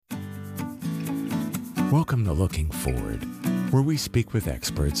Welcome to Looking Forward, where we speak with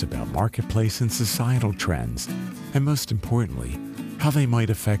experts about marketplace and societal trends, and most importantly, how they might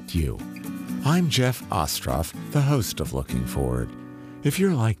affect you. I'm Jeff Ostroff, the host of Looking Forward. If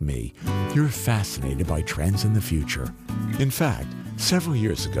you're like me, you're fascinated by trends in the future. In fact, several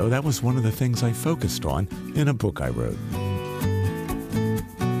years ago, that was one of the things I focused on in a book I wrote.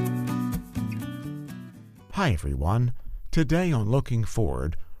 Hi, everyone. Today on Looking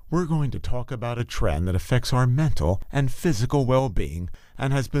Forward, we're going to talk about a trend that affects our mental and physical well-being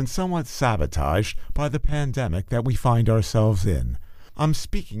and has been somewhat sabotaged by the pandemic that we find ourselves in. I'm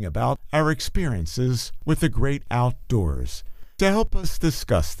speaking about our experiences with the great outdoors. To help us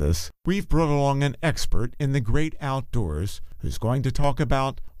discuss this, we've brought along an expert in the great outdoors who's going to talk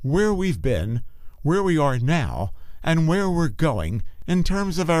about where we've been, where we are now, and where we're going in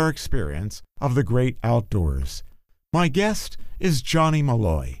terms of our experience of the great outdoors. My guest is Johnny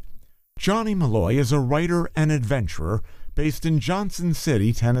Malloy. Johnny Malloy is a writer and adventurer based in Johnson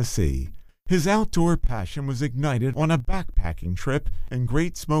City, Tennessee. His outdoor passion was ignited on a backpacking trip in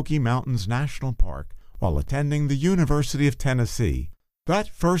Great Smoky Mountains National Park while attending the University of Tennessee. That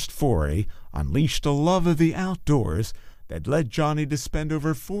first foray unleashed a love of the outdoors that led Johnny to spend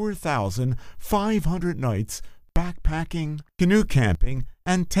over 4,500 nights backpacking, canoe camping,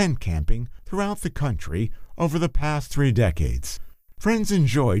 and tent camping throughout the country over the past 3 decades. Friends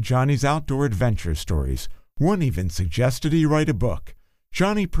enjoy Johnny's outdoor adventure stories. One even suggested he write a book.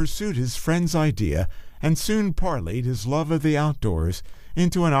 Johnny pursued his friend's idea and soon parlayed his love of the outdoors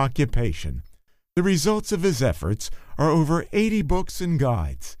into an occupation. The results of his efforts are over 80 books and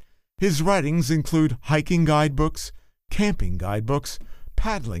guides. His writings include hiking guidebooks, camping guidebooks,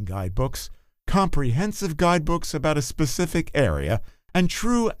 paddling guidebooks, comprehensive guidebooks about a specific area, and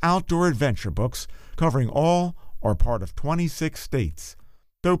true outdoor adventure books covering all or part of 26 states.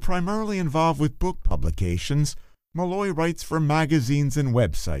 Though primarily involved with book publications, Malloy writes for magazines and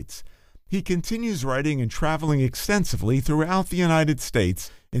websites. He continues writing and traveling extensively throughout the United States,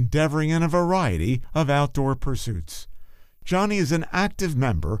 endeavoring in a variety of outdoor pursuits. Johnny is an active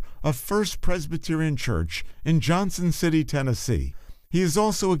member of First Presbyterian Church in Johnson City, Tennessee. He is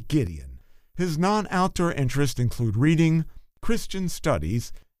also a Gideon. His non-outdoor interests include reading, Christian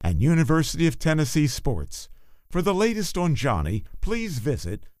studies, and University of Tennessee sports. For the latest on Johnny, please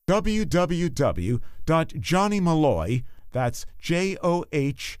visit www.johnnymalloy, that's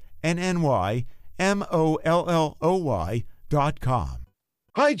JohnnyMolloy.com.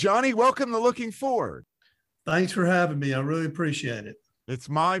 Hi, Johnny. Welcome to Looking Forward. Thanks for having me. I really appreciate it. It's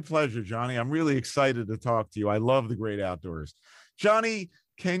my pleasure, Johnny. I'm really excited to talk to you. I love the great outdoors. Johnny,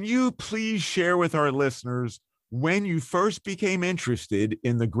 can you please share with our listeners when you first became interested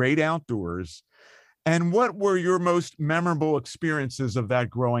in the great outdoors, and what were your most memorable experiences of that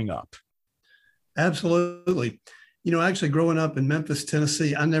growing up? Absolutely. You know, actually growing up in Memphis,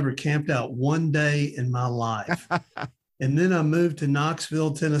 Tennessee, I never camped out one day in my life. And then I moved to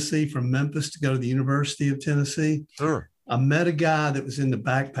Knoxville, Tennessee from Memphis to go to the University of Tennessee. Sure. I met a guy that was into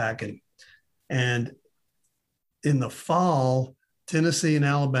backpacking. And in the fall, Tennessee and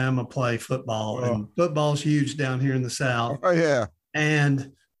Alabama play football. And football's huge down here in the South. Oh, yeah.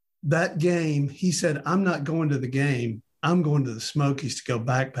 And that game, he said, I'm not going to the game. I'm going to the Smokies to go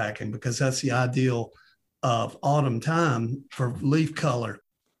backpacking because that's the ideal of autumn time for leaf color.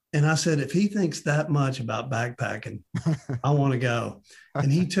 And I said, if he thinks that much about backpacking, I want to go.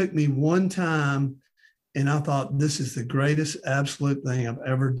 And he took me one time, and I thought, this is the greatest absolute thing I've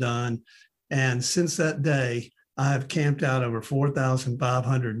ever done. And since that day, I have camped out over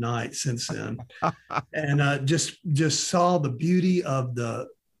 4,500 nights since then. And just saw the beauty of the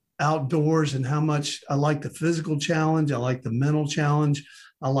outdoors and how much I like the physical challenge. I like the mental challenge.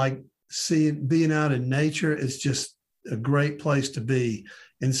 I like being out in nature. It's just a great place to be.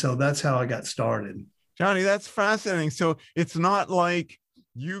 And so that's how I got started. Johnny, that's fascinating. So it's not like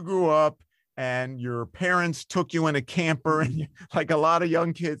you grew up and your parents took you in a camper and like a lot of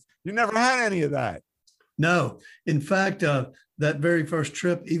young kids, you never had any of that. No. In fact, that very first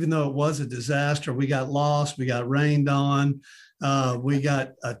trip, even though it was a disaster, we got lost, we got rained on. We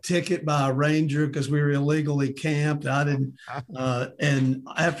got a ticket by a ranger because we were illegally camped. I didn't, and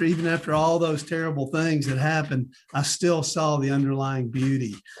after all those terrible things that happened, I still saw the underlying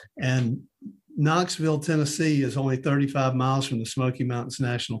beauty. And Knoxville, Tennessee is only 35 miles from the Smoky Mountains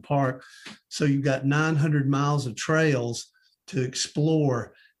National Park. So you've got 900 miles of trails to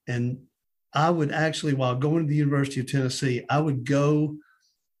explore. And I would actually, while going to the University of Tennessee, I would go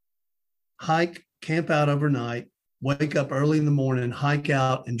hike, camp out overnight, wake up early in the morning, hike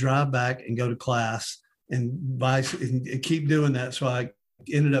out and drive back and go to class and keep doing that so I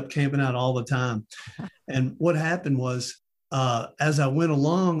ended up camping out all the time. And what happened was, as I went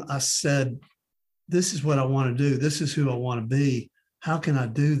along, I said, this is what I want to do. This is who I want to be. How can I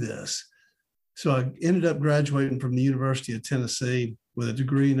do this? So I ended up graduating from the University of Tennessee with a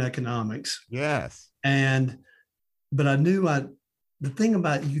degree in economics. Yes. But I knew the thing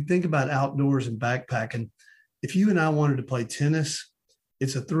about, you think about outdoors and backpacking, if you and I wanted to play tennis,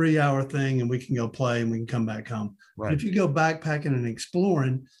 it's a 3-hour thing and we can go play and we can come back home. Right. But if you go backpacking and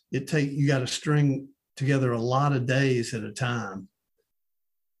exploring, you got to string together a lot of days at a time.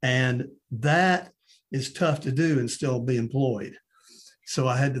 And that is tough to do and still be employed. So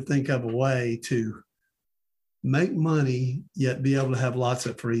I had to think of a way to make money, yet be able to have lots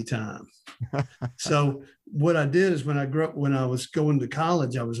of free time. So what I did is when I was going to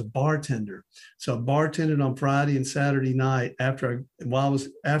college, I was a bartender. So I bartended on Friday and Saturday night after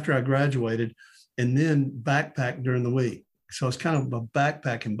I graduated, and then backpacked during the week. So it's kind of a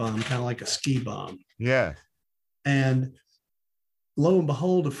backpacking bum, kind of like a ski bum. Yeah. And lo and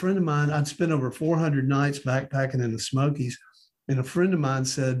behold, a friend of mine, I'd spent over 400 nights backpacking in the Smokies. And a friend of mine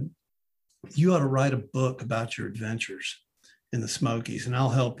said, you ought to write a book about your adventures in the Smokies and I'll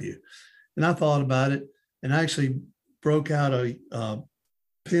help you. And I thought about it and I actually broke out a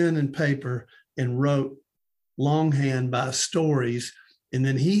pen and paper and wrote longhand by stories. And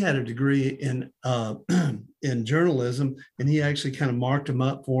then he had a degree in journalism and he actually kind of marked them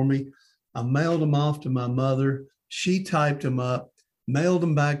up for me. I mailed them off to my mother. She typed them up, mailed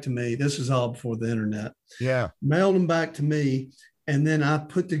them back to me. This was all before the internet. Yeah. Mailed them back to me. And then I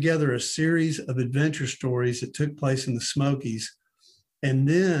put together a series of adventure stories that took place in the Smokies. And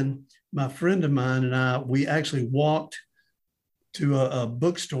then my friend of mine and we actually walked to a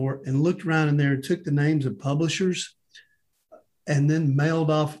bookstore and looked around in there and took the names of publishers and then mailed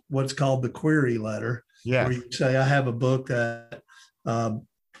off what's called the query letter. Yeah. Where you say, I have a book that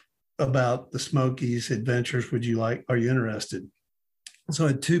about the Smokies adventures. Are you interested? So I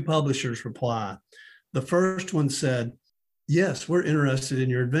had 2 publishers reply. The first one said, yes, we're interested in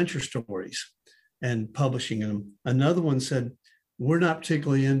your adventure stories and publishing them. Another one said, we're not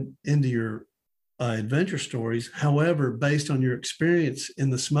particularly into your adventure stories. However, based on your experience in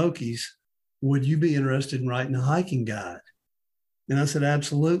the Smokies, would you be interested in writing a hiking guide? And I said,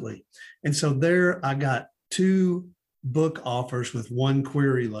 absolutely. And so there I got 2 book offers with 1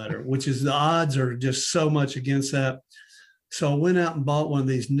 query letter, which is the odds are just so much against that. So I went out and bought one of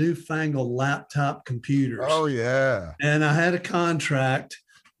these newfangled laptop computers. Oh yeah. And I had a contract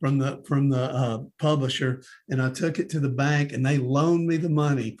from the publisher, and I took it to the bank, and they loaned me the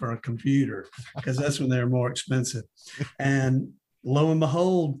money for a computer because that's when they were more expensive. And lo and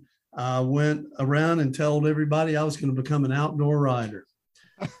behold, I went around and told everybody I was going to become an outdoor writer.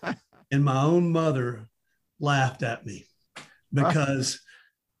 And my own mother laughed at me because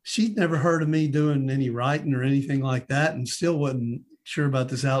she'd never heard of me doing any writing or anything like that, and still wasn't sure about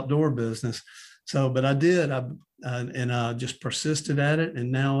this outdoor business. So, but I did, and I just persisted at it.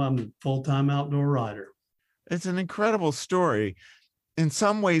 And now I'm a full-time outdoor writer. It's an incredible story. In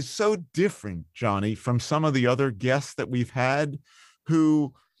some ways, so different, Johnny, from some of the other guests that we've had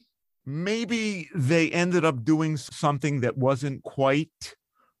who maybe they ended up doing something that wasn't quite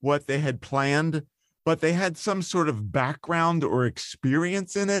what they had planned, but they had some sort of background or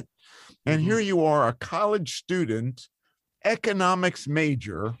experience in it. And here you are, a college student, economics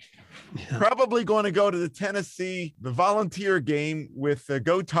major, probably going to go to the volunteer game with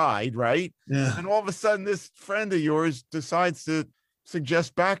Go Tide, right? Yeah. And all of a sudden, this friend of yours decides to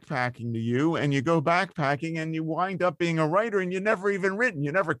suggest backpacking to you, and you go backpacking and you wind up being a writer, and you never even written.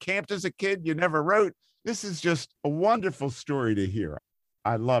 You never camped as a kid. You never wrote. This is just a wonderful story to hear.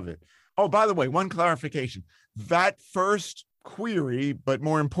 I love it. Oh, by the way, one clarification. That first query, but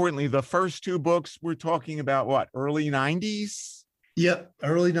more importantly, the first 2 books, we're talking about what, early 90s? Yep,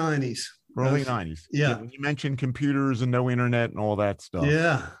 early 90s. Early 90s. Yeah. When you mentioned computers and no internet and all that stuff.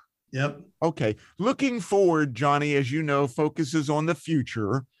 Yeah. Yep. Okay. Looking forward, Johnny, as you know, focuses on the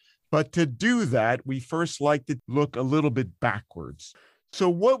future. But to do that, we first like to look a little bit backwards. So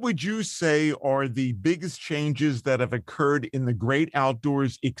what would you say are the biggest changes that have occurred in the great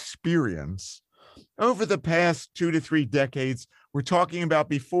outdoors experience over the past 2 to 3 decades? We're talking about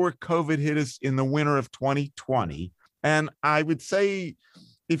before COVID hit us in the winter of 2020. And I would say,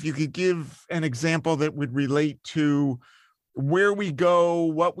 if you could give an example that would relate to where we go,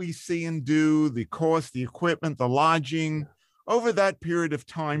 what we see and do, the cost, the equipment, the lodging, over that period of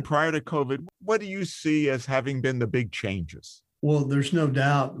time prior to COVID, what do you see as having been the big changes? Well, there's no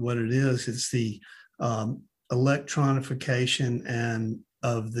doubt what it is. It's the electronification and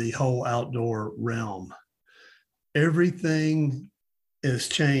of the whole outdoor realm. Everything has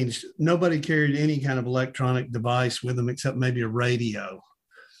changed. Nobody carried any kind of electronic device with them except maybe a radio.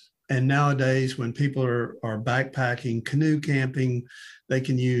 And nowadays, when people are backpacking, canoe camping, they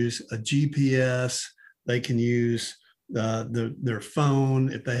can use a GPS. They can use their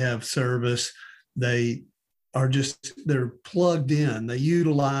phone if they have service. They're plugged in. They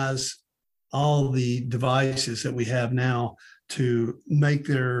utilize all the devices that we have now to make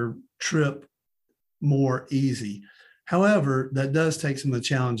their trip more easy. However, that does take some of the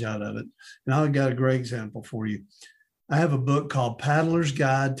challenge out of it. And I've got a great example for you. I have a book called Paddler's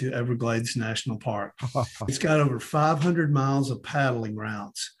Guide to Everglades National Park. It's got over 500 miles of paddling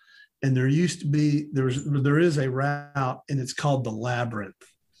routes. And there is a route, and it's called the Labyrinth.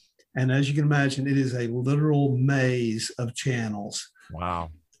 And as you can imagine, it is a literal maze of channels.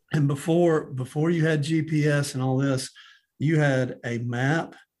 Wow. And before you had GPS and all this, you had a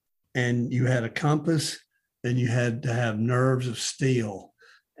map and you had a compass, and you had to have nerves of steel.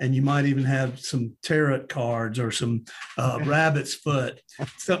 And you might even have some tarot cards or some rabbit's foot,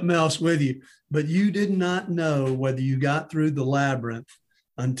 something else with you. But you did not know whether you got through the labyrinth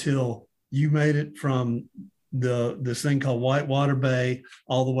until you made it from this thing called Whitewater Bay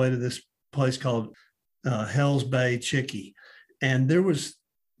all the way to this place called Hell's Bay Chickee. And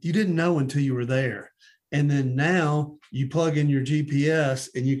you didn't know until you were there. And then now you plug in your GPS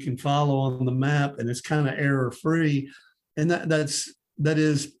and you can follow on the map, and it's kind of error free. And that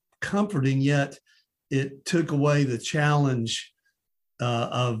is comforting, yet it took away the challenge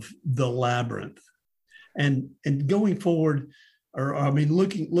of the labyrinth. And going forward,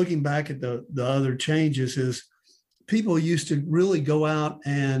 looking back at the other changes, is people used to really go out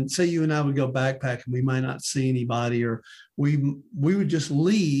and say you and I would go backpacking. We might not see anybody, or we would just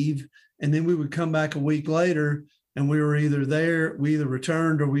leave, and then we would come back a week later and we were either there, we either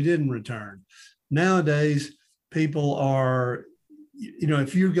returned or we didn't return. Nowadays, people are,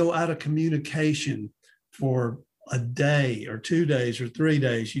 if you go out of communication for a day or 2 days or 3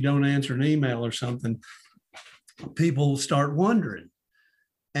 days, you don't answer an email or something, people start wondering.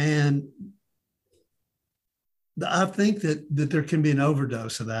 And I think that there can be an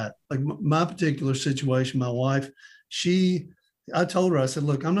overdose of that. Like my particular situation, my wife, I told her, I said,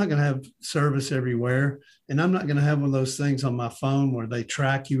 look, I'm not going to have service everywhere. And I'm not going to have one of those things on my phone where they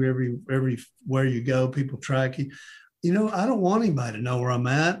track you everywhere you go. People track you. I don't want anybody to know where I'm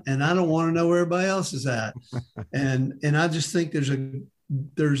at, and I don't want to know where everybody else is at. and I just think there's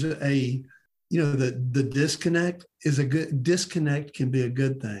a the disconnect can be a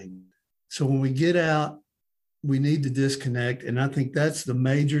good thing. So when we get out, we need to disconnect. And I think that's the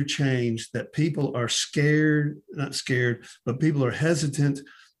major change, that people are not scared, but people are hesitant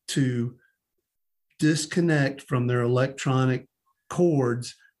to disconnect from their electronic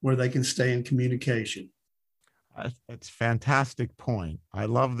cords where they can stay in communication. That's a fantastic point. I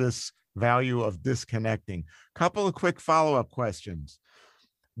love this value of disconnecting. Couple of quick follow-up questions.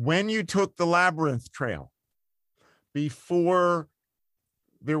 When you took the Labyrinth Trail, before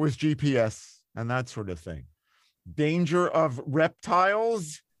there was GPS and that sort of thing, danger of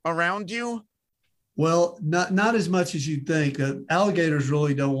reptiles around you? Well, not as much as you'd think. Alligators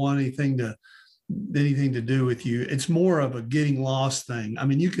really don't want anything to do with you. It's more of a getting lost thing. I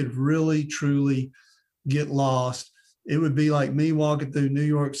mean, you could really, truly get lost. It would be like me walking through New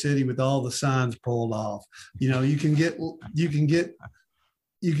York City with all the signs pulled off. You can get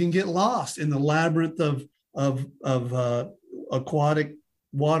lost in the labyrinth of aquatic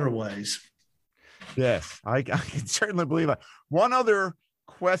waterways. Yes, I can certainly believe that. One other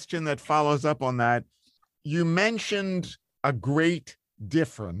question that follows up on that, you mentioned a great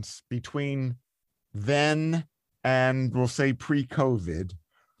difference between then and we'll say pre-COVID,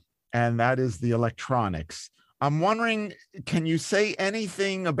 and that is the electronics. I'm wondering, can you say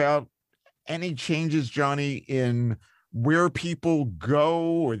anything about any changes, Johnny, in where people go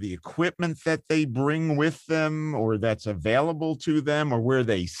or the equipment that they bring with them or that's available to them or where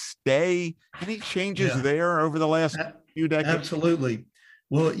they stay? Any changes there over the last few decades? Absolutely.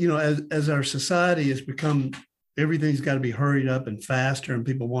 Well, as our society has become, everything's got to be hurried up and faster, and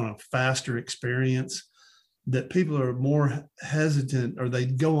people want a faster experience, that people are more hesitant, or they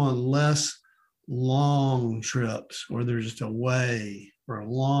go on less long trips where they're just away for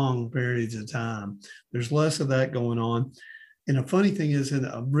long periods of time. There's less of that going on. And a funny thing is, and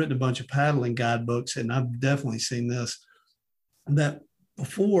I've written a bunch of paddling guidebooks, and I've definitely seen this, that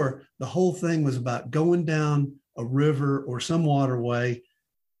before, the whole thing was about going down a river or some waterway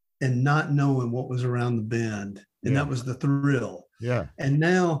and not knowing what was around the bend. And that was the thrill. Yeah. And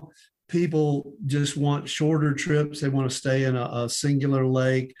now people just want shorter trips. They want to stay in a singular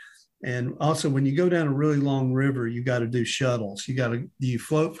lake. And also, when you go down a really long river, you got to do shuttles. You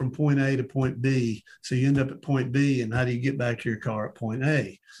float from point A to point B. So you end up at point B, and how do you get back to your car at point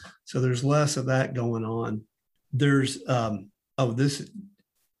A? So there's less of that going on. There's, this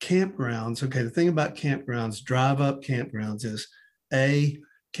campgrounds. Okay. The thing about campgrounds, drive up campgrounds is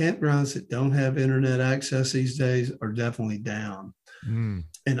campgrounds that don't have internet access these days are definitely down. Mm.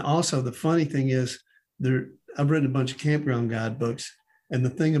 And also the funny thing is I've written a bunch of campground guidebooks. And the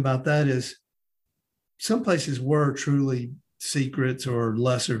thing about that is some places were truly secrets or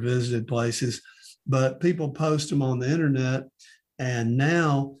lesser visited places, but people post them on the internet. And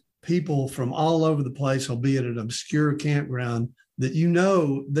now people from all over the place will be at an obscure campground that,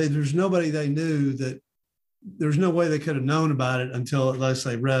 there's nobody they knew, that there's no way they could have known about it unless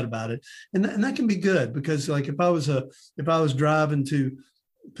they read about it. And that can be good, because like if I was driving to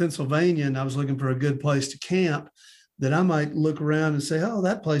Pennsylvania and I was looking for a good place to camp, that I might look around and say, oh,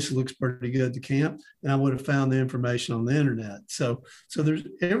 that place looks pretty good to camp. And I would have found the information on the internet. So there's,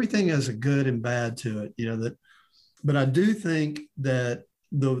 everything has a good and bad to it, but I do think that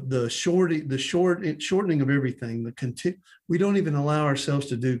the shortening of everything, we don't even allow ourselves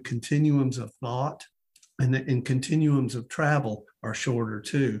to do continuums of thought, and continuums of travel are shorter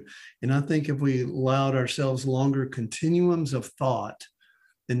too. And I think if we allowed ourselves longer continuums of thought,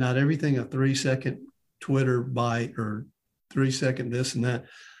 and not everything a 3-second Twitter bite or 3-second this and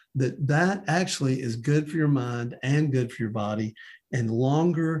that actually is good for your mind and good for your body. And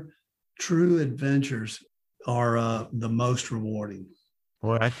longer, true adventures are the most rewarding.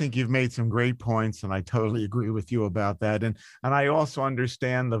 Boy, I think you've made some great points, and I totally agree with you about that. And I also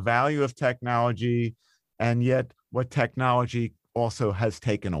understand the value of technology, and yet what technology also has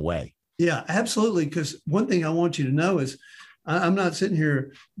taken away. Yeah, absolutely. Because one thing I want you to know is I'm not sitting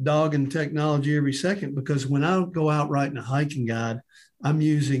here dogging technology every second, because when I go out writing a hiking guide, I'm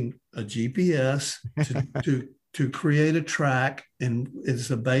using a GPS to create a track, and it's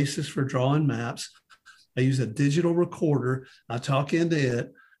the basis for drawing maps. I use a digital recorder. I talk into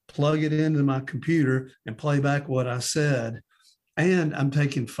it, plug it into my computer, and play back what I said. And I'm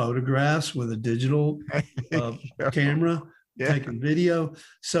taking photographs with a digital camera, taking video.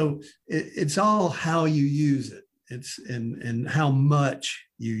 So it's all how you use it. It's and how much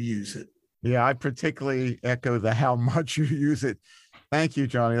you use it. Yeah, I particularly echo the how much you use it. Thank you,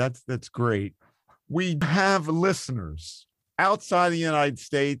 Johnny. That's great. We have listeners outside the United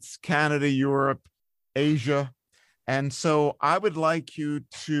States, Canada, Europe, Asia. And so I would like you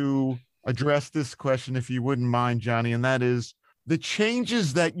to address this question, if you wouldn't mind, Johnny, and that is the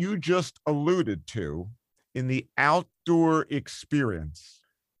changes that you just alluded to in the outdoor experience.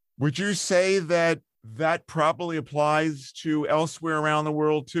 Would you say that probably applies to elsewhere around the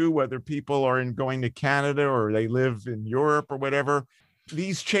world too, whether people are going to Canada or they live in Europe or whatever?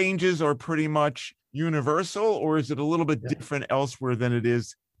 These changes are pretty much universal, or is it a little bit different elsewhere than it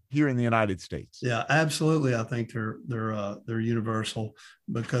is here in the United States? Yeah, absolutely. I think they're universal,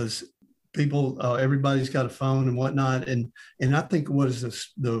 because people, everybody's got a phone and whatnot. And I think what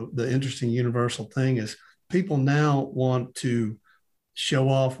is the interesting universal thing is people now want to show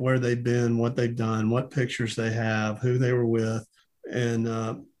off where they've been, what they've done, what pictures they have, who they were with, and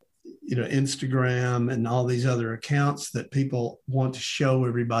Instagram and all these other accounts that people want to show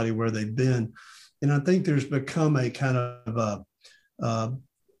everybody where they've been. And I think there's become a kind of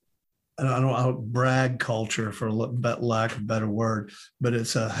I don't know, brag culture, for lack of a better word, but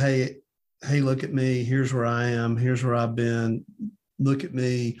it's hey, look at me. Here's where I am. Here's where I've been. Look at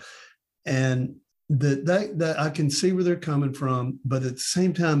me. And that I can see where they're coming from, but at the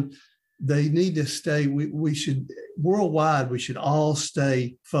same time, they need to stay. We should, worldwide, we should all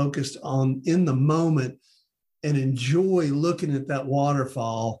stay focused on in the moment and enjoy looking at that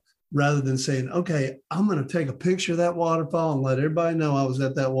waterfall, rather than saying, okay, I'm going to take a picture of that waterfall and let everybody know I was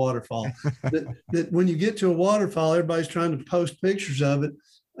at that waterfall. that when you get to a waterfall, everybody's trying to post pictures of it,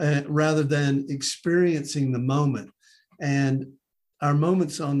 rather than experiencing the moment. And our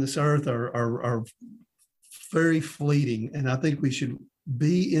moments on this earth are very fleeting. And I think we should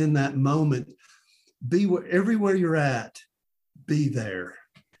be in that moment, everywhere you're at, be there.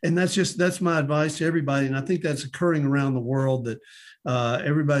 And that's my advice to everybody. And I think that's occurring around the world, that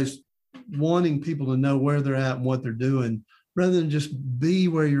everybody's wanting people to know where they're at and what they're doing, rather than just be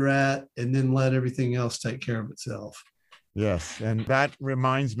where you're at and then let everything else take care of itself. Yes. And that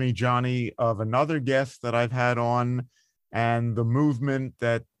reminds me, Johnny, of another guest that I've had on, and the movement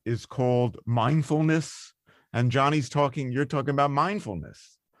that is called mindfulness. And you're talking about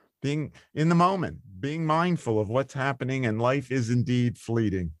mindfulness, being in the moment, being mindful of what's happening, and life is indeed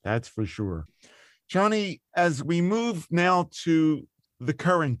fleeting. That's for sure. Johnny, as we move now to the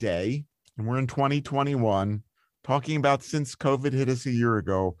current day, and we're in 2021, talking about since COVID hit us a year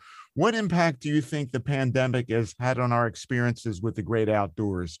ago, what impact do you think the pandemic has had on our experiences with the great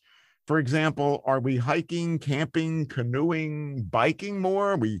outdoors? For example, are we hiking, camping, canoeing, biking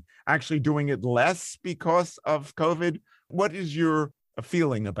more? Are we actually doing it less because of COVID? What is your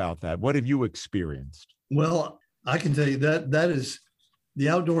feeling about that? What have you experienced? Well, I can tell you that is the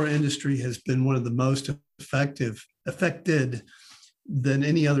outdoor industry has been one of the most affected than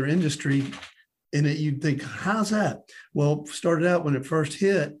any other industry. And you'd think, how's that? Well, started out when it first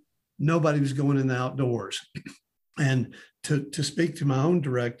hit, nobody was going in the outdoors. And to speak to my own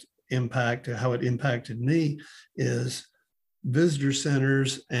direct impact, how it impacted me, is visitor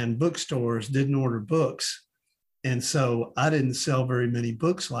centers and bookstores didn't order books. And so I didn't sell very many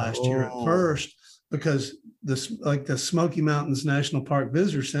books last year at first, because the Smoky Mountains National Park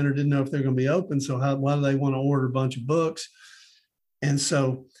Visitor Center didn't know if they're going to be open. So why do they want to order a bunch of books? And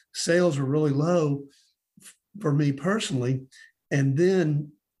so sales were really low for me personally. And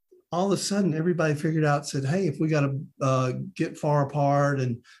then all of a sudden, everybody figured out, said, hey, if we got to get far apart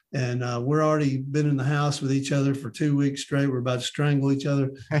and we're already been in the house with each other for 2 weeks straight, we're about to strangle each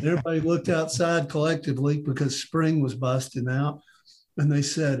other. And everybody looked outside collectively because spring was busting out. And they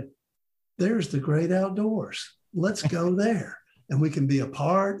said, there's the great outdoors. Let's go there. And we can be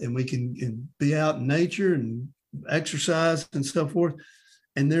apart and we can be out in nature and exercise and so forth.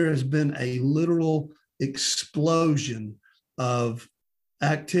 And there has been a literal explosion of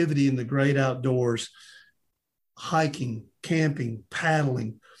activity in the great outdoors: hiking, camping,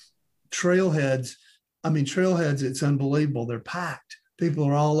 paddling, trailheads. I mean, trailheads, it's unbelievable. They're packed. People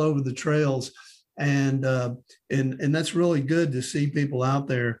are all over the trails. And that's really good to see people out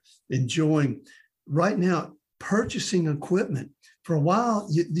there enjoying. Right now, purchasing equipment. For a while,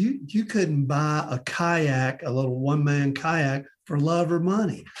 you couldn't buy a kayak, a little one-man kayak, for love or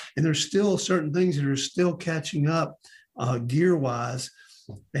money. And there's still certain things that are still catching up gear-wise.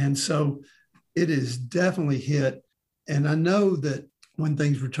 And so it is definitely hit. And I know that when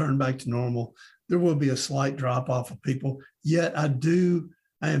things return back to normal, there will be a slight drop-off of people. Yet I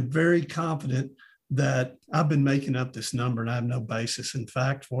am very confident that I've been making up this number and I have no basis in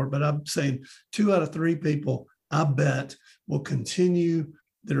fact for it, but I'm saying 2 out of 3 people, I bet, will continue,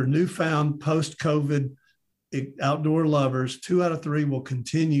 that are newfound post-COVID outdoor lovers. 2 out of 3 will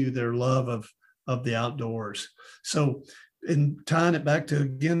continue their love of the outdoors. So in tying it back to,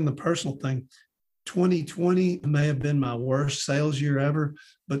 again, the personal thing, 2020 may have been my worst sales year ever,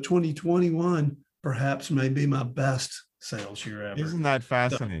 but 2021 perhaps may be my best sales year ever. Isn't that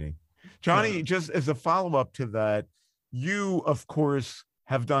fascinating? Johnny, just as a follow-up to that, you, of course,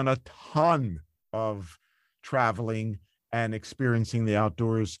 have done a ton of traveling and experiencing the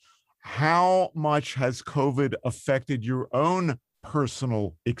outdoors. How much has COVID affected your own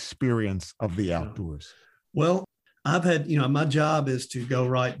personal experience of the outdoors? Well, I've had, my job is to go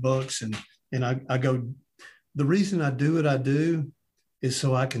write books, and I go, the reason I do what I do is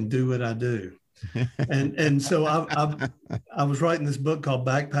so I can do what I do. and so I was writing this book called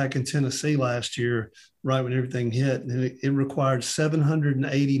Backpack in Tennessee last year, right when everything hit, and it required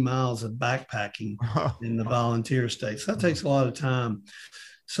 780 miles of backpacking in the volunteer states. That takes a lot of time.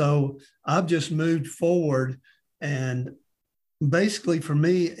 So I've just moved forward, and basically for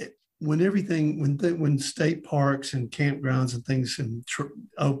me, when state parks and campgrounds and things and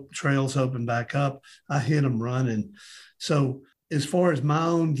trails open back up, I hit them running. So as far as my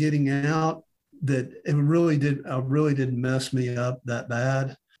own getting out, that it really didn't mess me up that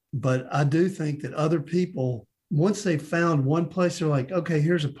bad. But I do think that other people, once they found one place, they're like, okay,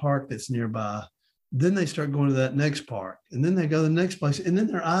 here's a park that's nearby. Then they start going to that next park, and then they go to the next place, and then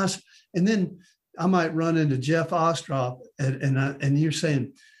their eyes, and then I might run into Jeff Ostroff, and you're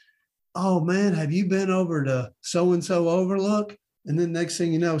saying, oh man, have you been over to so-and-so overlook? And then next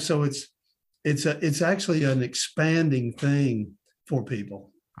thing you know, so it's actually an expanding thing for people.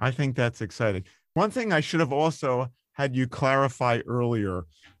 I think that's exciting. One thing I should have also had you clarify earlier,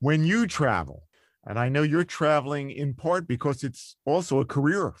 when you travel, and I know you're traveling in part because it's also a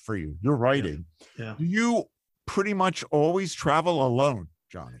career for you, you're writing. Yeah. Do you pretty much always travel alone,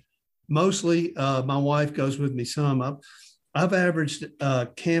 Johnny? Mostly, my wife goes with me some. I've averaged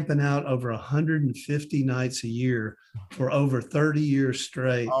camping out over 150 nights a year for over 30 years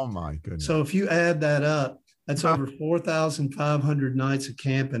straight. Oh my goodness. So if you add that up, that's over 4,500 nights of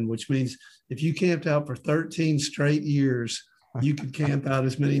camping, which means if you camped out for 13 straight years, you could camp out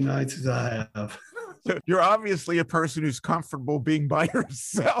as many nights as I have. So you're obviously a person who's comfortable being by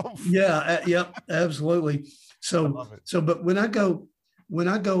yourself. Yeah. Yep. Absolutely. But when I go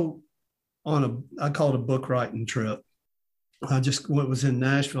on I call it a book writing trip. I just was in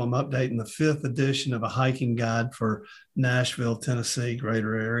Nashville. I'm updating the 5th edition of a hiking guide for Nashville, Tennessee,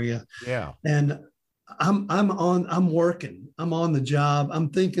 greater area. Yeah. And I'm working. I'm on the job. I'm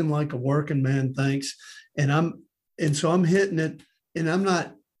thinking like a working man thinks. And so I'm hitting it, and I'm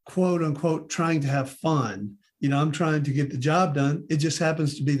not quote unquote trying to have fun. I'm trying to get the job done. It just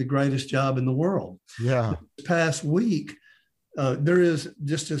happens to be the greatest job in the world. Yeah. This past week, there is,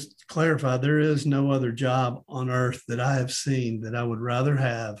 just to clarify, there is no other job on earth that I have seen that I would rather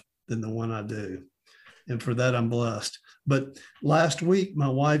have than the one I do. And for that, I'm blessed. But last week, my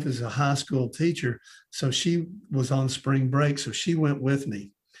wife is a high school teacher. So she was on spring break. So she went with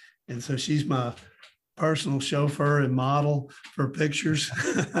me. And so she's my personal chauffeur and model for pictures.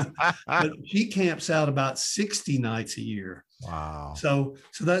 But she camps out about 60 nights a year. Wow. So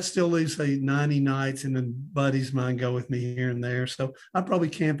that still leaves, say, 90 nights, and then buddies of mine go with me here and there. So I probably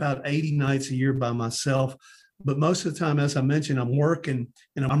camp out 80 nights a year by myself. But most of the time, as I mentioned, I'm working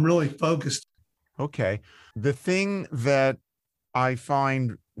and I'm really focused. Okay. The thing that I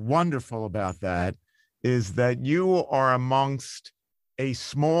find wonderful about that is that you are amongst a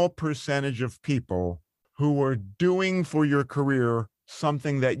small percentage of people who are doing for your career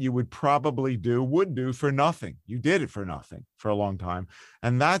something that you would do for nothing. You did it for nothing for a long time.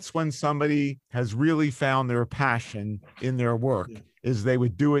 And that's when somebody has really found their passion in their work, is they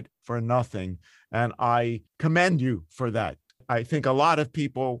would do it for nothing. And I commend you for that. I think a lot of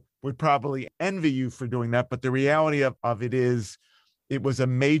people would probably envy you for doing that. But the reality of it is, it was a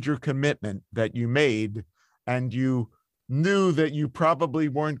major commitment that you made, and you knew that you probably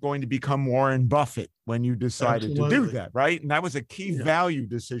weren't going to become Warren Buffett when you decided to do that, right? And that was a key value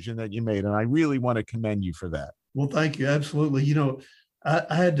decision that you made. And I really want to commend you for that. Well, thank you. Absolutely.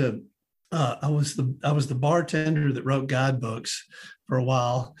 I had to, I was the bartender that wrote guidebooks for a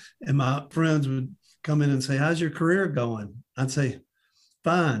while. And my friends would come in and say, "How's your career going?" I'd say,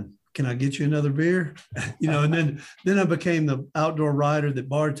 "Fine. Can I get you another beer?" And then I became the outdoor writer that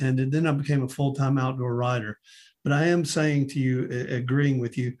bartended. Then I became a full-time outdoor writer. But I am saying to you, agreeing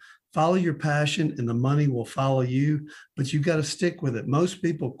with you, follow your passion and the money will follow you, but you've got to stick with it. Most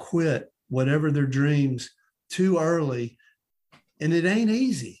people quit whatever their dreams too early, and it ain't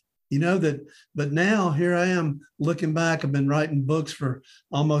easy, but now here I am looking back. I've been writing books for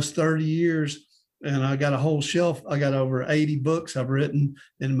almost 30 years, and I got a whole shelf. I got over 80 books I've written,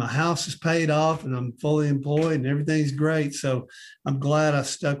 and my house is paid off, and I'm fully employed, and everything's great. So I'm glad I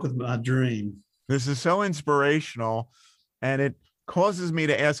stuck with my dream. This is so inspirational, and it causes me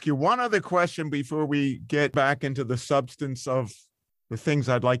to ask you one other question before we get back into the substance of the things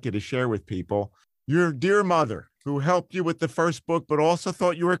I'd like you to share with people. Your dear mother, who helped you with the first book, but also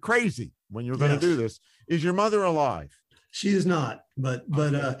thought you were crazy when you were going to do this, is your mother alive? She is not, but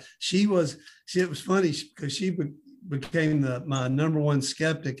she was. It was funny because she became my number one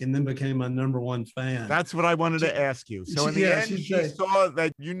skeptic and then became my number one fan. That's what I wanted to ask you. So in the end, she saw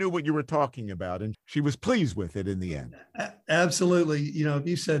that you knew what you were talking about, and she was pleased with it in the end. Absolutely. If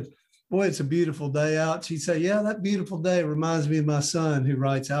you said, "Boy, it's a beautiful day out," she'd say, "Yeah, that beautiful day reminds me of my son who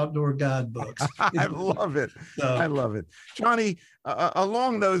writes outdoor guidebooks." I love it. I love it. Johnny,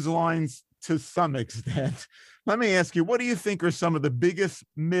 along those lines, to some extent, let me ask you, what do you think are some of the biggest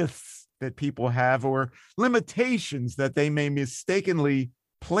myths that people have, or limitations that they may mistakenly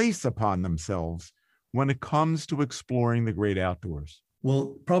place upon themselves when it comes to exploring the great outdoors?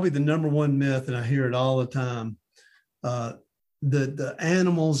 Well, probably the number one myth, and I hear it all the time, the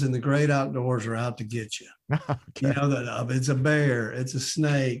animals in the great outdoors are out to get you. Okay. That it's a bear, it's a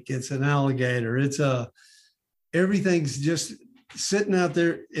snake, it's an alligator, everything's just sitting out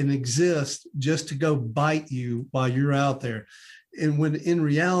there and exists just to go bite you while you're out there. And when in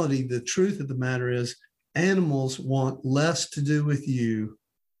reality, the truth of the matter is, animals want less to do with you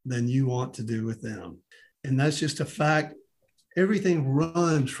than you want to do with them. And that's just a fact. Everything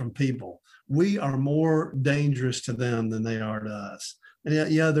runs from people. We are more dangerous to them than they are to us. And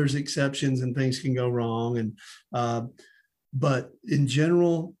there's exceptions and things can go wrong. But in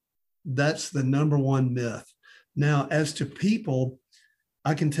general, that's the number one myth. Now, as to people,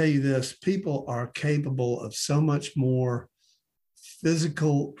 I can tell you this: people are capable of so much more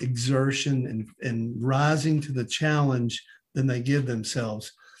physical exertion and rising to the challenge than they give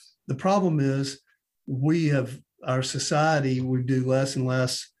themselves. The problem is our society, we do less and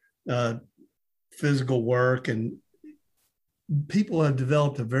less physical work, and people have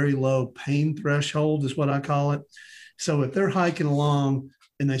developed a very low pain threshold, is what I call it. So if they're hiking along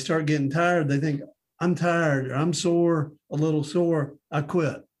and they start getting tired, they think, "I'm tired," or "I'm sore, a little sore, I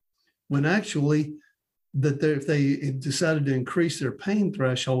quit." When actually, if they decided to increase their pain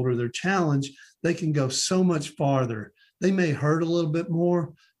threshold or their challenge, they can go so much farther. They may hurt a little bit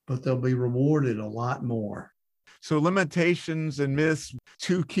more, but they'll be rewarded a lot more. So limitations and myths,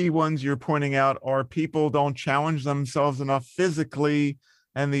 two key ones you're pointing out are people don't challenge themselves enough physically.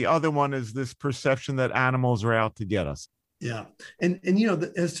 And the other one is this perception that animals are out to get us. Yeah. And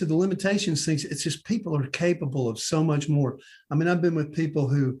as to the limitations things, it's just people are capable of so much more. I mean, I've been with people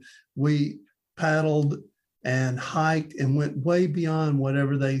who we paddled and hiked and went way beyond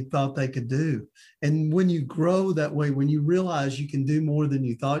whatever they thought they could do. And when you grow that way, when you realize you can do more than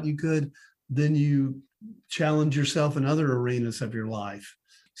you thought you could, then you challenge yourself in other arenas of your life.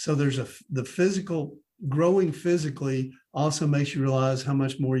 So there's the physical, growing physically also makes you realize how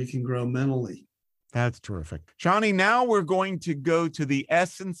much more you can grow mentally. That's terrific. Johnny, now we're going to go to the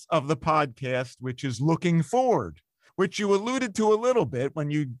essence of the podcast, which is looking forward, which you alluded to a little bit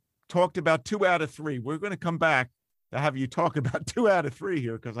when you talked about 2 out of 3. We're going to come back to have you talk about 2 out of 3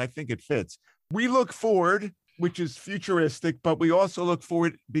 here because I think it fits. We look forward, which is futuristic, but we also look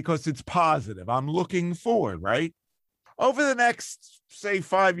forward because it's positive. I'm looking forward, right? Over the next, say,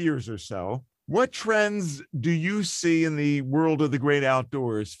 5 years or so, what trends do you see in the world of the great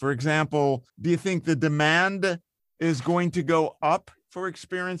outdoors? For example, do you think the demand is going to go up for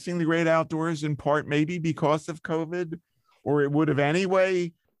experiencing the great outdoors, in part maybe because of COVID, or it would have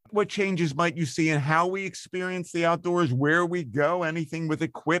anyway? What changes might you see in how we experience the outdoors, where we go, anything with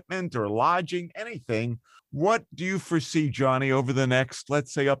equipment or lodging, anything? What do you foresee, Johnny, over the next,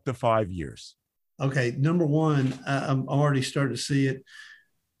 let's say, up to 5 years? Okay, number one, I'm already starting to see it.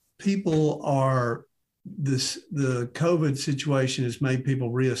 People are the COVID situation has made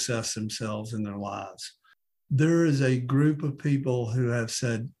people reassess themselves in their lives. There is a group of people who have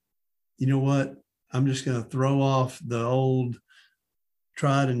said, you know what, I'm just going to throw off the old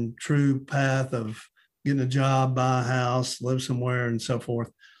tried and true path of getting a job, buy a house, live somewhere, and so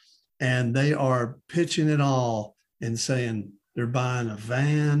forth. And they are pitching it all and saying they're buying a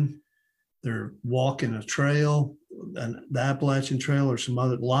van, they're walking a trail, the Appalachian Trail or some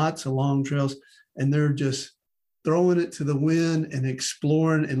other, lots of long trails, and they're just throwing it to the wind and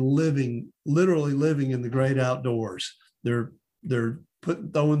exploring and living, literally living in the great outdoors. They're throwing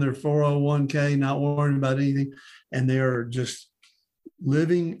their 401k, not worrying about anything, and they're just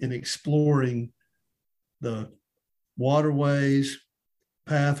living and exploring the waterways,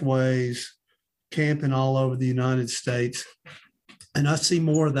 pathways, camping all over the United States. And I see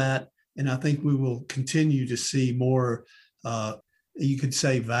more of that. And I think we will continue to see more, you could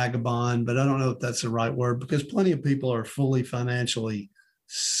say vagabond, but I don't know if that's the right word, because plenty of people are fully financially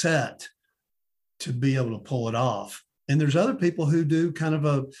set to be able to pull it off. And there's other people who do kind of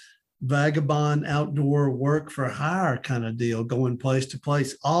a vagabond outdoor work for hire kind of deal, going place to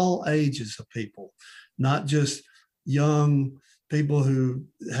place, all ages of people, not just young people who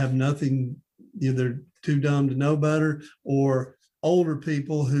have nothing, they're too dumb to know better, or older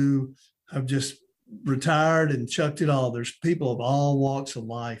people who have just retired and chucked it all. There's people of all walks of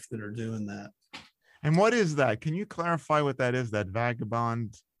life that are doing that. And what is that? Can you clarify what that is, that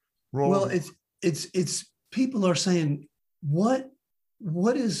vagabond role? Well, it's people are saying, what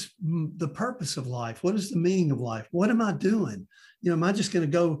is the purpose of life? What is the meaning of life? What am I doing? Am I just going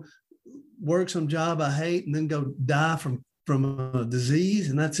to go work some job I hate and then go die from a disease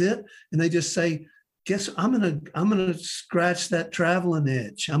and that's it? And they just say, guess I'm gonna scratch that traveling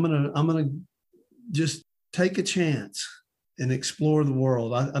itch. I'm gonna just take a chance and explore the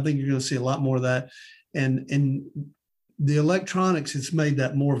world. I think you're going to see a lot more of that, and the electronics has made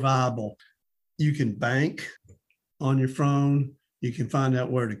that more viable. You can bank on your phone. You can find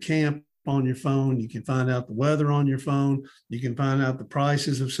out where to camp on your phone. You can find out the weather on your phone. You can find out the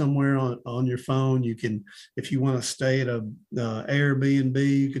prices of somewhere on your phone. You can, if you want to stay at a Airbnb,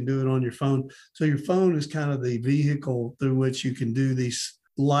 you can do it on your phone. So your phone is kind of the vehicle through which you can do these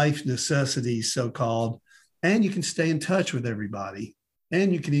life necessities, so-called, and you can stay in touch with everybody.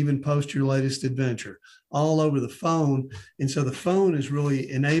 And you can even post your latest adventure all over the phone. And so the phone is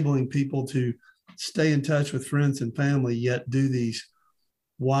really enabling people to stay in touch with friends and family, yet do these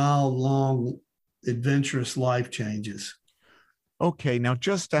wild, long, adventurous life changes. Okay, now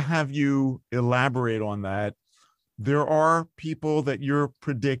just to have you elaborate on that, there are people that you're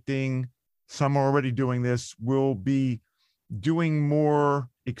predicting, some are already doing this, will be doing more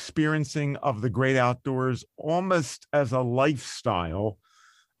experiencing of the great outdoors almost as a lifestyle.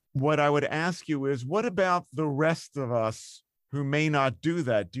 What I would ask you is, what about the rest of us who may not do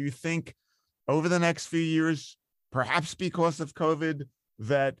that? Do you think over the next few years, perhaps because of COVID,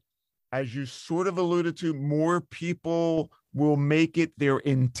 that, as you sort of alluded to, more people will make it their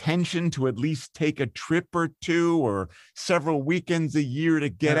intention to at least take a trip or two or several weekends a year to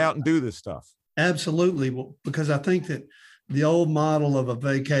get out and do this stuff? Absolutely. Well, because I think that the old model of a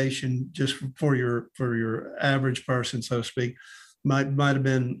vacation, just for your average person, so to speak, might have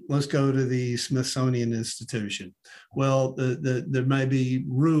been, let's go to the Smithsonian Institution. Well, there may be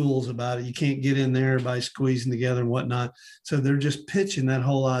rules about it. You can't get in there by squeezing together and whatnot. So they're just pitching that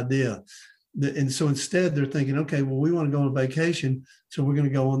whole idea. And so instead they're thinking, okay, well, we want to go on vacation, so we're going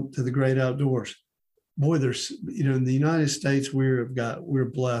to go on to the great outdoors. Boy, there's, in the United States,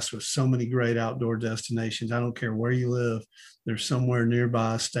 we're blessed with so many great outdoor destinations. I don't care where you live, there's somewhere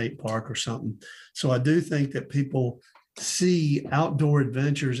nearby a state park or something. So I do think that people see outdoor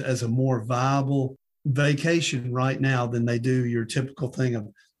adventures as a more viable vacation right now than they do your typical thing of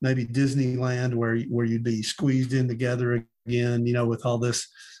maybe Disneyland, where you'd be squeezed in together again, with all this.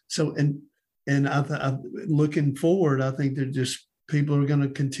 So, and looking forward, I think that just people are going to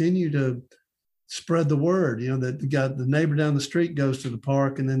continue to spread the word, that the neighbor down the street goes to the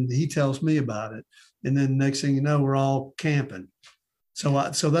park and then he tells me about it. And then next thing you know, we're all camping. So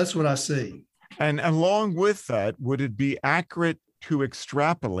that's what I see. And along with that, would it be accurate to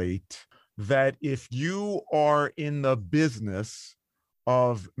extrapolate that if you are in the business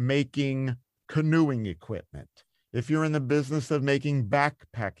of making canoeing equipment, if you're in the business of making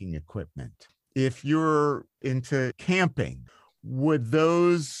backpacking equipment, if you're into camping, would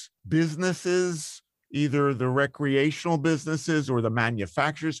those businesses, either the recreational businesses or the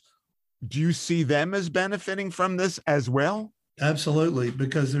manufacturers, do you see them as benefiting from this as well? Absolutely,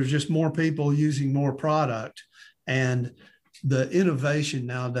 because there's just more people using more product, and the innovation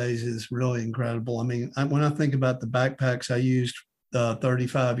nowadays is really incredible. I mean, when I think about the backpacks I used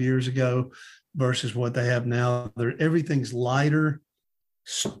 35 years ago versus what they have now, everything's lighter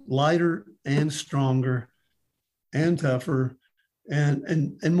and stronger and tougher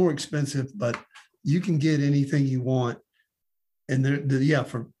and more expensive, but you can get anything you want. And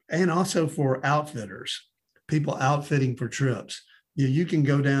and also for outfitters, people outfitting for trips. You can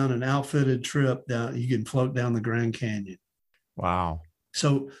go down an outfitted trip down. You can float down the Grand Canyon. Wow.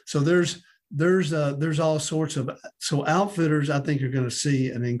 So there's all sorts of, so outfitters, I think, are going to see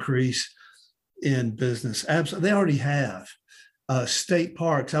an increase in business. Absolutely, they already have. State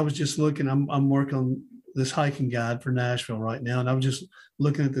parks. I was just looking. I'm working on this hiking guide for Nashville right now, and I was just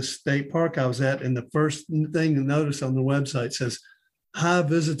looking at the state park I was at, and the first thing to notice on the website says high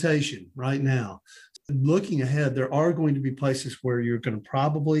visitation right now. Looking ahead, there are going to be places where you're going to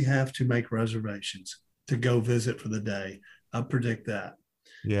probably have to make reservations to go visit for the day. I predict that.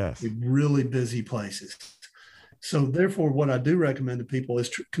 Yes. Really busy places. So therefore, what I do recommend to people is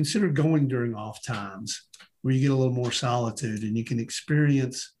to consider going during off times where you get a little more solitude and you can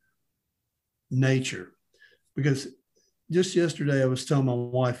experience nature. Because just yesterday I was telling my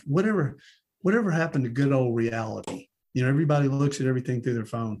wife, whatever happened to good old reality? Everybody looks at everything through their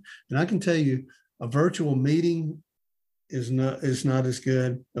phone. And I can tell you, a virtual meeting is not as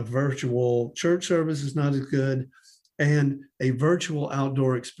good. A virtual church service is not as good. And a virtual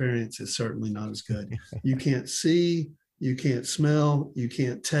outdoor experience is certainly not as good. You can't see, you can't smell, you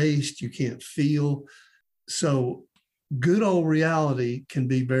can't taste, you can't feel. So good old reality can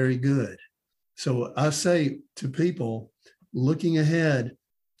be very good. So I say to people looking ahead,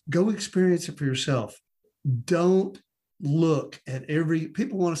 go experience it for yourself. Don't look at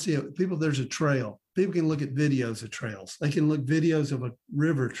people want to see it. There's a trail. People can look at videos of trails. They can look videos of a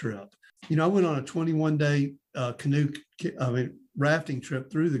river trip. I went on a 21-day rafting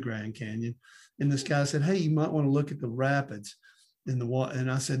trip through the Grand Canyon. And this guy said, hey, you might want to look at the rapids in the water.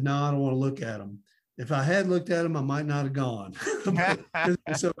 And I said, no, I don't want to look at them. If I had looked at them, I might not have gone.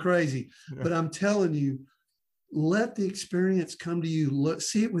 It's so crazy. But I'm telling you, let the experience come to you.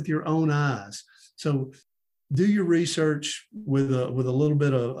 See it with your own eyes. So do your research with a little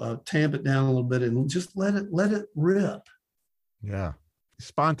bit of tamp it down a little bit and just let it rip. Yeah.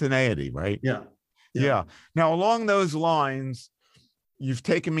 Spontaneity, right? Yeah. Now, along those lines, you've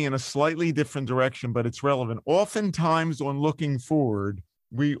taken me in a slightly different direction, but it's relevant. Oftentimes on Looking Forward,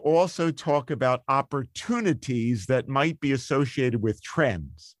 we also talk about opportunities that might be associated with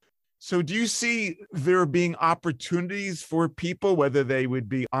trends. So do you see there being opportunities for people, whether they would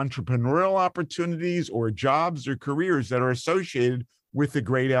be entrepreneurial opportunities or jobs or careers that are associated with the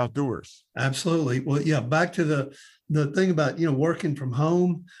great outdoors? Absolutely. Well, yeah, back to the thing about, working from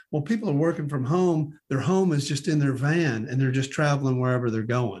home. Well, people are working from home. Their home is just in their van and they're just traveling wherever they're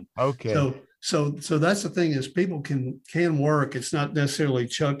going. Okay. So that's the thing is people can work. It's not necessarily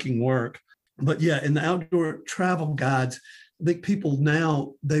chucking work, but yeah, in the outdoor travel guides, I think people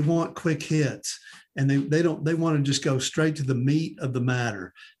now, they want quick hits and they want to just go straight to the meat of the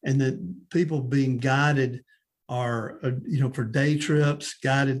matter, and that people being guided are, for day trips,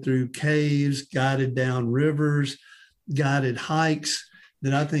 guided through caves, guided down rivers, guided hikes,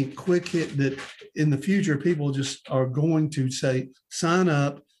 that I think quick hit, that in the future, people just are going to say, sign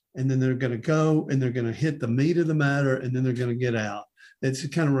up, and then they're going to go and they're going to hit the meat of the matter, and then they're going to get out. It's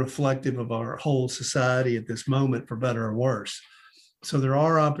kind of reflective of our whole society at this moment, for better or worse. So there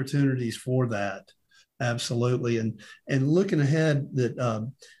are opportunities for that. Absolutely. And looking ahead,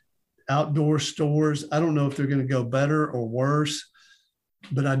 that outdoor stores, I don't know if they're going to go better or worse,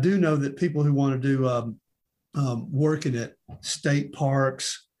 but I do know that people who want to do working at state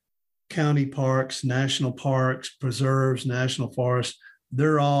parks, county parks, national parks, preserves, national forests,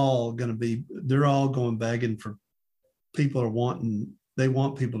 they're all going begging for people they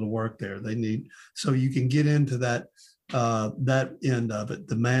want people to work there. So you can get into that end of it,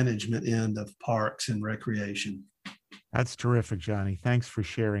 the management end of parks and recreation. That's terrific, Johnny. Thanks for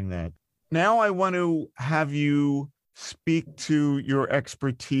sharing that. Now I want to have you speak to your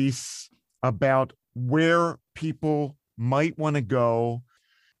expertise about where people might want to go.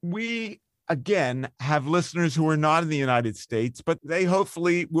 We, again, have listeners who are not in the United States, but they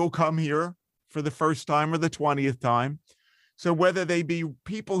hopefully will come here for the first time or the 20th time. So whether they be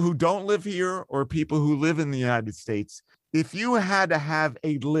people who don't live here or people who live in the United States, if you had to have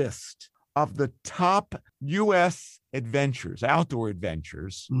a list of the top U.S. adventures, outdoor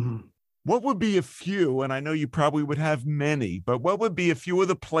adventures, what would be a few, and I know you probably would have many, but what would be a few of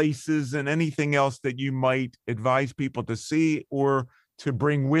the places and anything else that you might advise people to see or to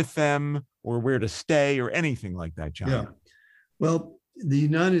bring with them, or where to stay, or anything like that, John? Yeah. Well, the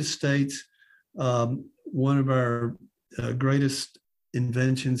United States, one of our greatest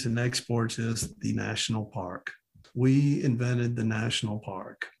inventions and exports is the national park. We invented the national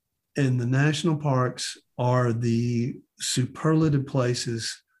park. And the national parks are the superlative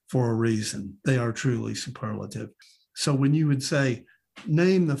places for a reason. They are truly superlative. So when you would say,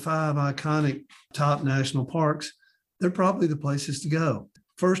 name the 5 iconic top national parks, they're probably the places to go.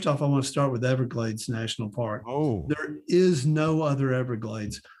 First off, I want to start with Everglades National Park. Oh. There is no other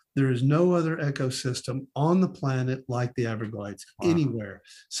Everglades. There is no other ecosystem on the planet like the Everglades, anywhere.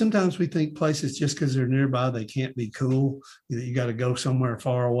 Sometimes we think places, just because they're nearby, they can't be cool. You got to go somewhere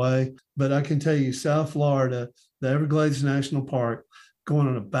far away. But I can tell you, South Florida, the Everglades National Park, going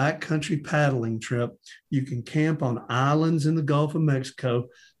on a backcountry paddling trip, you can camp on islands in the Gulf of Mexico.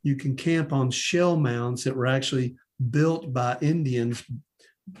 You can camp on shell mounds that were actually built by Indians,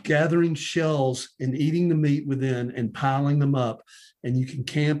 gathering shells and eating the meat within and piling them up. And you can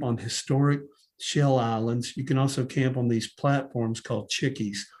camp on historic shell islands. You can also camp on these platforms called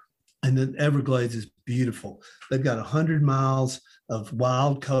chickees. And the Everglades is beautiful. They've got 100 miles of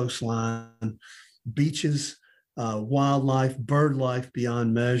wild coastline, beaches, wildlife, bird life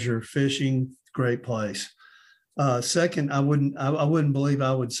beyond measure, fishing, great place. Second, I wouldn't believe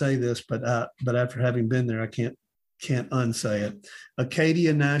I would say this, but after having been there, I can't unsay it.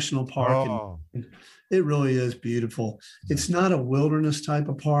 Acadia National Park. Oh. It really is beautiful. It's not a wilderness type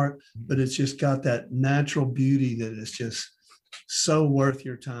of park, but it's just got that natural beauty that is just so worth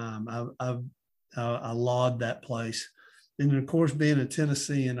your time. I laud that place. And of course, being a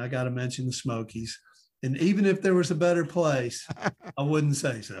Tennessean, I got to mention the Smokies. And even if there was a better place, I wouldn't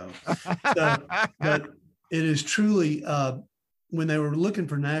say so. But it is truly, when they were looking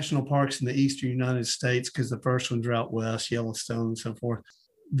for national parks in the eastern United States, because the first ones are out west, Yellowstone and so forth,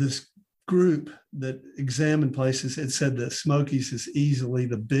 this group that examined places, it said that Smokies is easily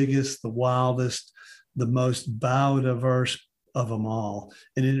the biggest, the wildest, the most biodiverse of them all.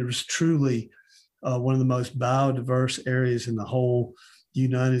 And it was truly one of the most biodiverse areas in the whole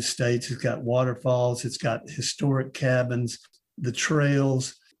United States. It's got waterfalls, it's got historic cabins, the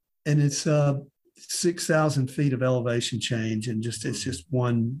trails, and it's 6,000 feet of elevation change, and it's just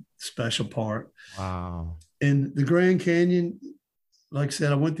one special park. Wow. And the Grand Canyon, like I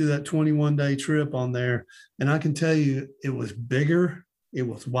said, I went through that 21-day trip on there, and I can tell you it was bigger, it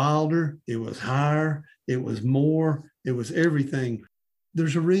was wilder, it was higher, it was more, it was everything.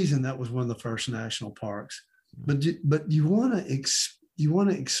 There's a reason that was one of the first national parks. But you want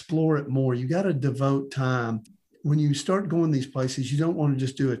to explore it more. You got to devote time. When you start going these places, you don't want to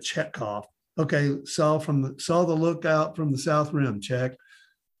just do a check off. Okay, saw the lookout from the South Rim, check.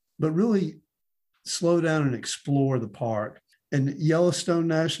 But really slow down and explore the park. And Yellowstone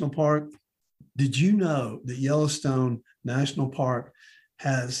National Park, did you know that Yellowstone National Park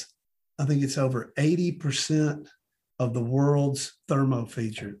has, I think it's over 80% of the world's thermal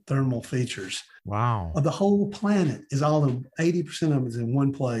features. Wow. Of the whole planet is all of 80% of it is in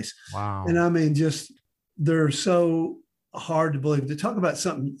one place. Wow. And I mean, just they're so hard to believe. To talk about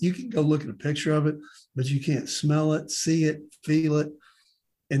something, you can go look at a picture of it, but you can't smell it, see it, feel it.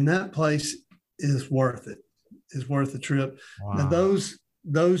 And that place is worth it. Is worth the trip. Now Wow.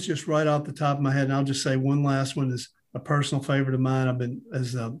 those just right off the top of my head, and I'll just say one last one is a personal favorite of mine. I've been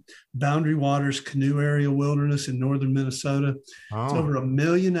as Boundary Waters Canoe Area Wilderness in northern Minnesota. It's Oh, over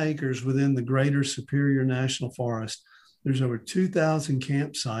 1,000,000 acres within the Greater Superior National Forest. There's over 2,000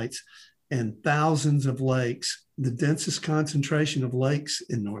 campsites and thousands of lakes, the densest concentration of lakes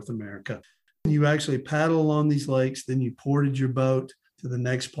in North America. You actually paddle along these lakes, then you portage your boat to the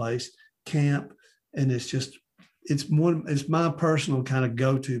next place, camp, and it's my personal kind of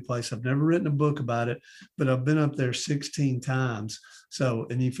go-to place. I've never written a book about it, but I've been up there 16 times. So,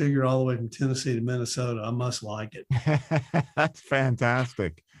 and you figure all the way from Tennessee to Minnesota, I must like it. that's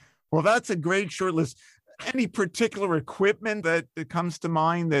fantastic. Well, that's a great short list. Any particular equipment that comes to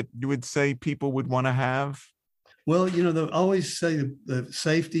mind that you would say people would want to have? Well, they always say the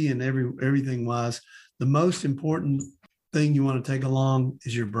safety and everything wise, the most important thing you want to take along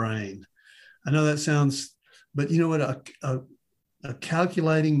is your brain. I know that sounds, but you know what? A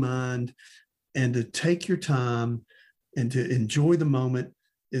calculating mind and to take your time and to enjoy the moment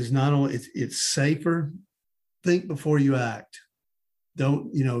is not only it's safer. Think before you act.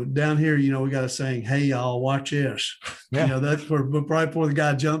 Don't, down here, we got a saying, hey, y'all, watch this. Yeah. That's where right before the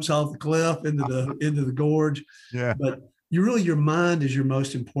guy jumps off the cliff into the gorge. Yeah. But your mind is your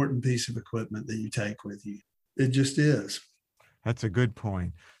most important piece of equipment that you take with you. It just is. That's a good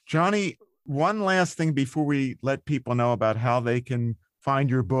point. Johnny, one last thing before we let people know about how they can find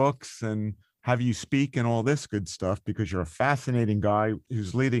your books and have you speak and all this good stuff, because you're a fascinating guy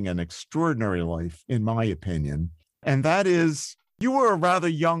who's leading an extraordinary life, in my opinion. And that is, you were a rather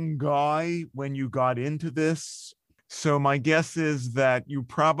young guy when you got into this. So my guess is that you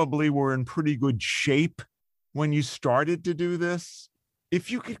probably were in pretty good shape when you started to do this.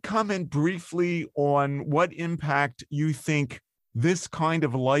 If you could comment briefly on what impact you think this kind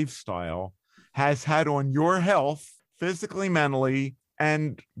of lifestyle has had on your health, physically, mentally,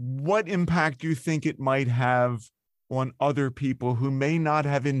 and what impact you think it might have on other people who may not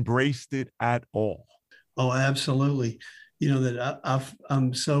have embraced it at all. Oh, absolutely.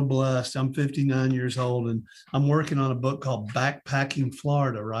 I'm so blessed. I'm 59 years old and I'm working on a book called Backpacking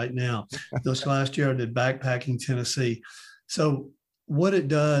Florida right now. This last year I did Backpacking Tennessee. So what it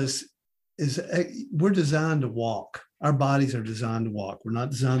does is we're designed to walk. Our bodies are designed to walk. We're not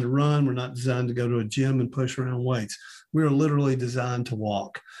designed to run. We're not designed to go to a gym and push around weights. We're literally designed to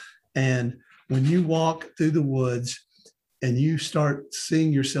walk. And when you walk through the woods, and you start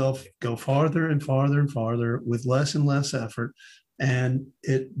seeing yourself go farther and farther and farther with less and less effort. And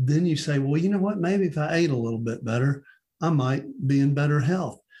then you say, well, you know what? Maybe if I ate a little bit better, I might be in better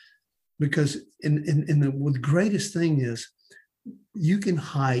health. Because the greatest thing is you can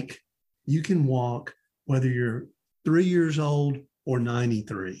hike, you can walk, whether you're 3 years old or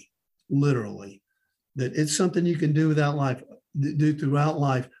 93, literally. That it's something you can do throughout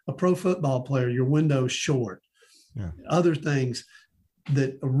life. A pro football player, your window's short. Yeah. Other things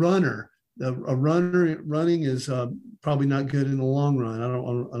that a runner running is probably not good in the long run. I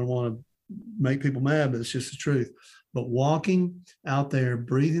don't want to make people mad, but it's just the truth. But walking out there,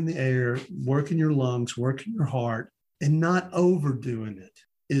 breathing the air, working your lungs, working your heart, and not overdoing it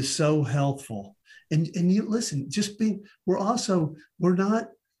is so healthful. And you listen, we're not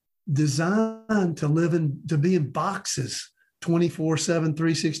designed to be in boxes 24/7,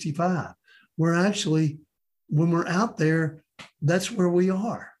 365. We're actually, when we're out there, that's where we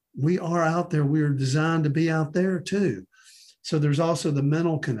are. We are out there. We are designed to be out there too. So there's also the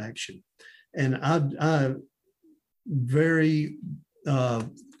mental connection. And I'm very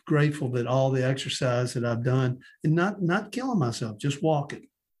grateful that all the exercise that I've done and not killing myself, just walking.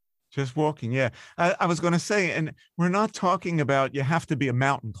 Just walking, yeah. I was going to say, and we're not talking about you have to be a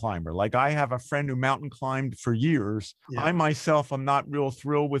mountain climber. Like I have a friend who mountain climbed for years. Yeah. I myself am not real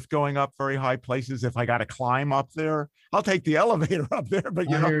thrilled with going up very high places. If I got to climb up there, I'll take the elevator up there.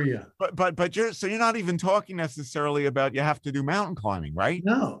 But I hear you. But you're not even talking necessarily about you have to do mountain climbing, right?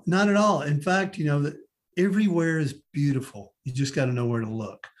 No, not at all. In fact, everywhere is beautiful. You just got to know where to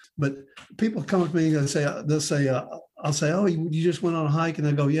look. But people come to me and they'll say, I'll say, oh, you just went on a hike. And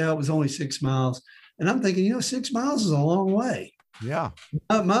they go, yeah, it was only 6 miles. And I'm thinking, 6 miles is a long way. Yeah.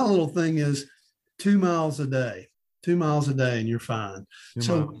 My little thing is 2 miles a day, 2 miles a day, and you're fine.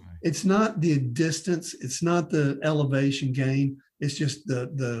 So it's not the distance. It's not the elevation gain. It's just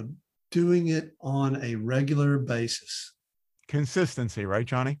the doing it on a regular basis. Consistency, right,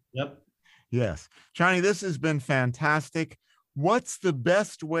 Johnny? Yep. Yes. Johnny, this has been fantastic. What's the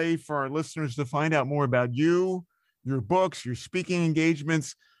best way for our listeners to find out more about you, your books, your speaking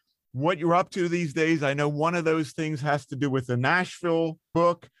engagements, what you're up to these days. I know one of those things has to do with the Nashville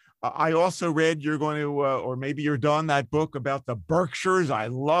book. I also read you're going to, or maybe you're done, that book about the Berkshires. I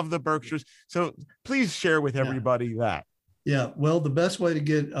love the Berkshires. So please share with everybody that. Yeah. Well, the best way to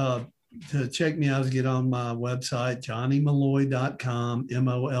get to check me out is get on my website, johnnymolloy.com,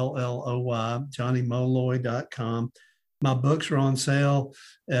 MOLLOY, johnnymolloy.com. My books are on sale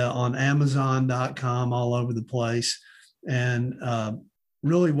on Amazon.com, all over the place. And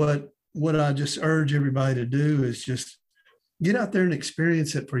really what I just urge everybody to do is just get out there and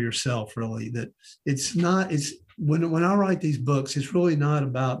experience it for yourself, really. That it's when I write these books, it's really not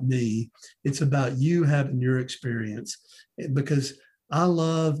about me. It's about you having your experience, because I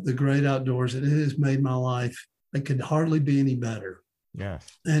love the great outdoors and it has made my life. It could hardly be any better. Yes.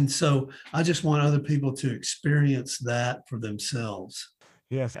 And so I just want other people to experience that for themselves.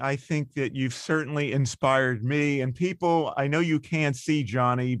 Yes, I think that you've certainly inspired me. And people, I know you can't see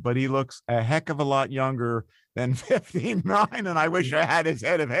Johnny, but he looks a heck of a lot younger than 59. And I wish I had his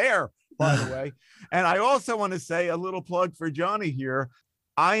head of hair, by the way. And I also want to say a little plug for Johnny here.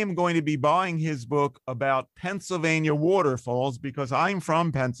 I am going to be buying his book about Pennsylvania waterfalls, because I'm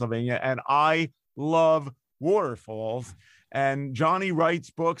from Pennsylvania and I love waterfalls. And Johnny writes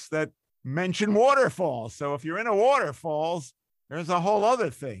books that mention waterfalls. So if you're in a waterfalls, there's a whole other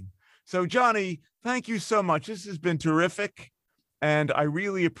thing. So Johnny, thank you so much. This has been terrific. And I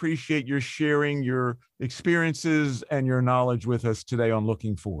really appreciate your sharing your experiences and your knowledge with us today on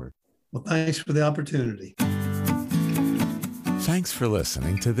Looking Forward. Well, thanks for the opportunity. Thanks for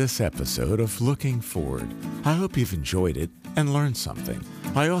listening to this episode of Looking Forward. I hope you've enjoyed it and learned something.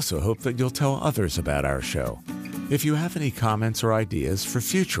 I also hope that you'll tell others about our show. If you have any comments or ideas for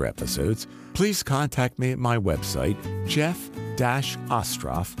future episodes, please contact me at my website,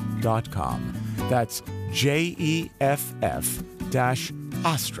 jeff-ostroff.com. That's JEFF-Ostroff,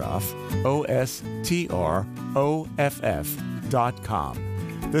 OSTROFF.com.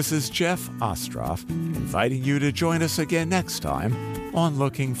 This is Jeff Ostroff, inviting you to join us again next time on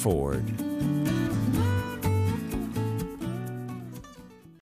Looking Forward.